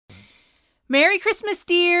Merry Christmas,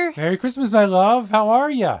 dear. Merry Christmas, my love. How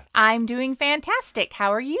are you? I'm doing fantastic.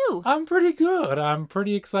 How are you? I'm pretty good. I'm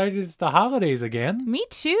pretty excited it's the holidays again. Me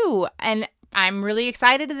too. And I'm really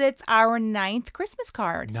excited that it's our 9th Christmas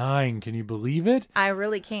card. 9. Can you believe it? I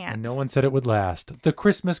really can't. And no one said it would last. The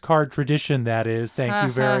Christmas card tradition, that is. Thank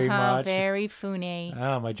you very much. Very funny.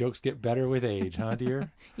 My jokes get better with age, huh,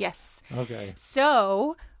 dear? Yes. Okay.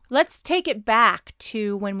 So let's take it back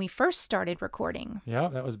to when we first started recording. Yeah,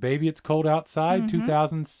 that was Baby It's Cold Outside,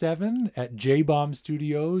 2007 at J-Bomb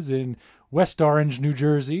Studios in West Orange, New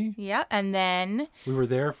Jersey. Yeah, and then We were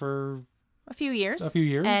there for a few years.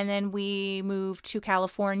 And then we moved to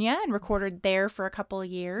California and recorded there for a couple of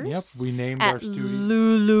years. Yep, we named at our studio.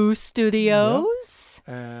 Lulu Studios.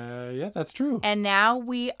 Yeah, that's true. And now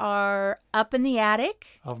we are up in the attic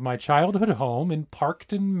Of my childhood home in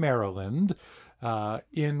Parkton, Maryland.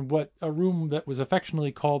 In a room that was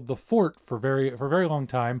affectionately called the Fort for a very long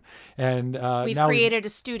time, and we've now created a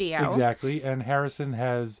studio. Exactly, and Harrison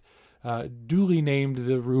has duly named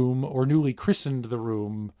the room, or newly christened the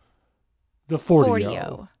room, the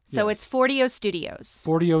Fortio. So Yes. it's Fortio Studios.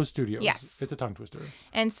 Fortio Studios. Yes. It's a tongue twister.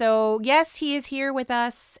 And so yes, he is here with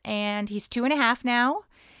us, and he's 2.5 now,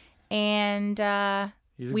 and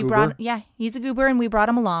He's a we goober. he's a goober, and we brought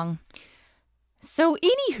him along. So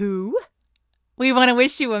anywho, we want to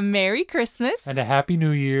wish you a Merry Christmas. And a Happy New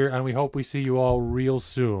Year, and we hope we see you all real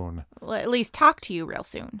soon. Well, at least talk to you real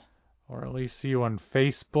soon. Or at least see you on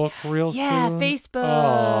Facebook real soon. Yeah, Facebook.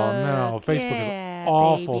 Oh, no. Facebook is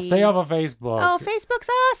awful. Baby. Stay off of Facebook. Oh, Facebook's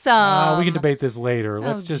awesome. We can debate this later.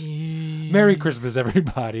 Let's just... Merry Christmas,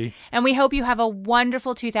 everybody. And we hope you have a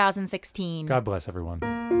wonderful 2016. God bless everyone.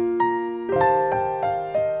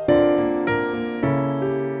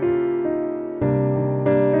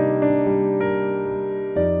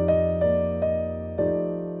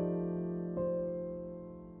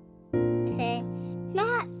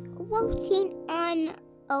 Not floating on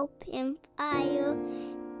open fire.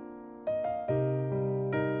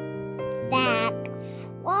 Back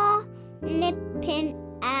flaw nipping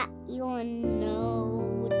at your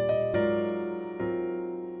nose.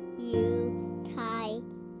 You tie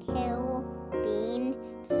kill being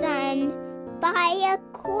sun by a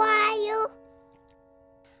choir.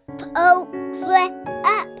 Dress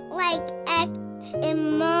up like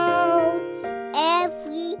Eskimos.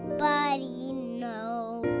 Everybody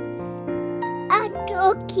knows a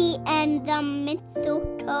turkey and the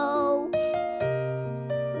mistletoe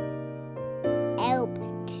help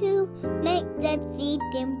to make the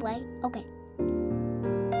season bright. Okay.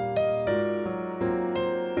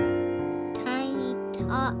 Tiny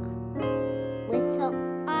tot with her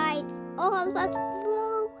eyes all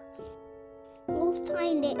aglow will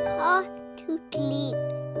find it hard to sleep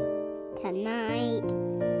tonight.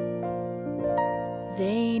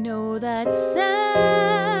 They know that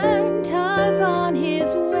Santa's on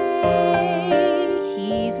his way.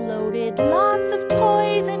 He's loaded lots of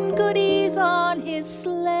toys and goodies on his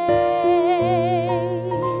sleigh.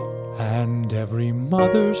 And every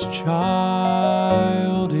mother's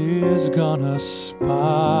child is gonna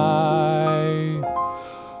spy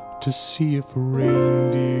to see if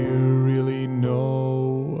reindeer really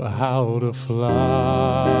know how to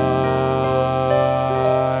fly.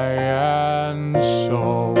 And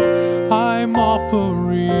so I'm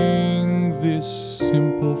offering this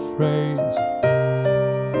simple phrase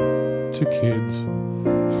to kids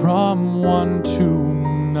from 1 to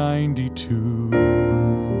 92.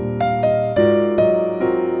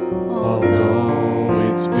 Although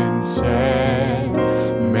it's been said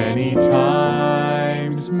many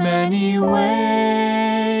times, many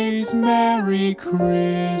ways, Merry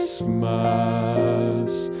Christmas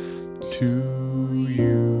to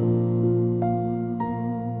you.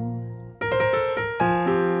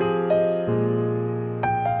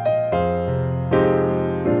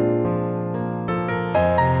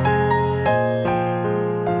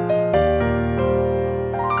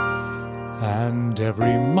 And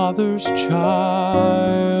every mother's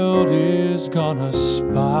child is gonna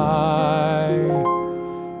spy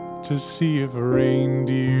to see if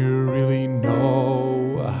reindeer really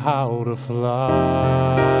know how to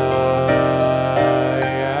fly.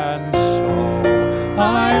 And so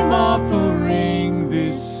I'm offering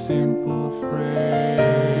this simple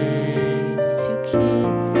phrase To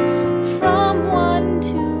kids from 1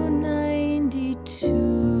 to 92.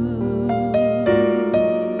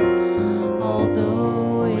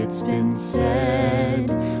 although it's been said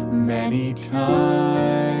many times.